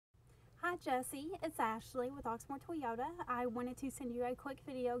Hi Jesse, it's Ashley with Oxmoor Toyota. I wanted to send you a quick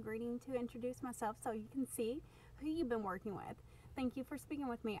video greeting to introduce myself so you can see who you've been working with. Thank you for speaking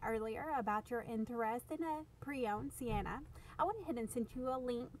with me earlier about your interest in a pre-owned Sienna. I went ahead and sent you a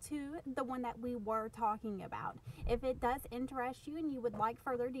link to the one that we were talking about. If it does interest you and you would like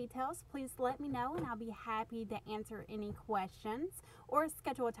further details, please let me know and I'll be happy to answer any questions or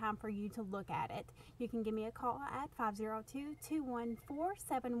schedule a time for you to look at it. You can give me a call at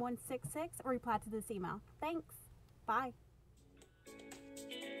 502-214-7166 or reply to this email. Thanks. Bye.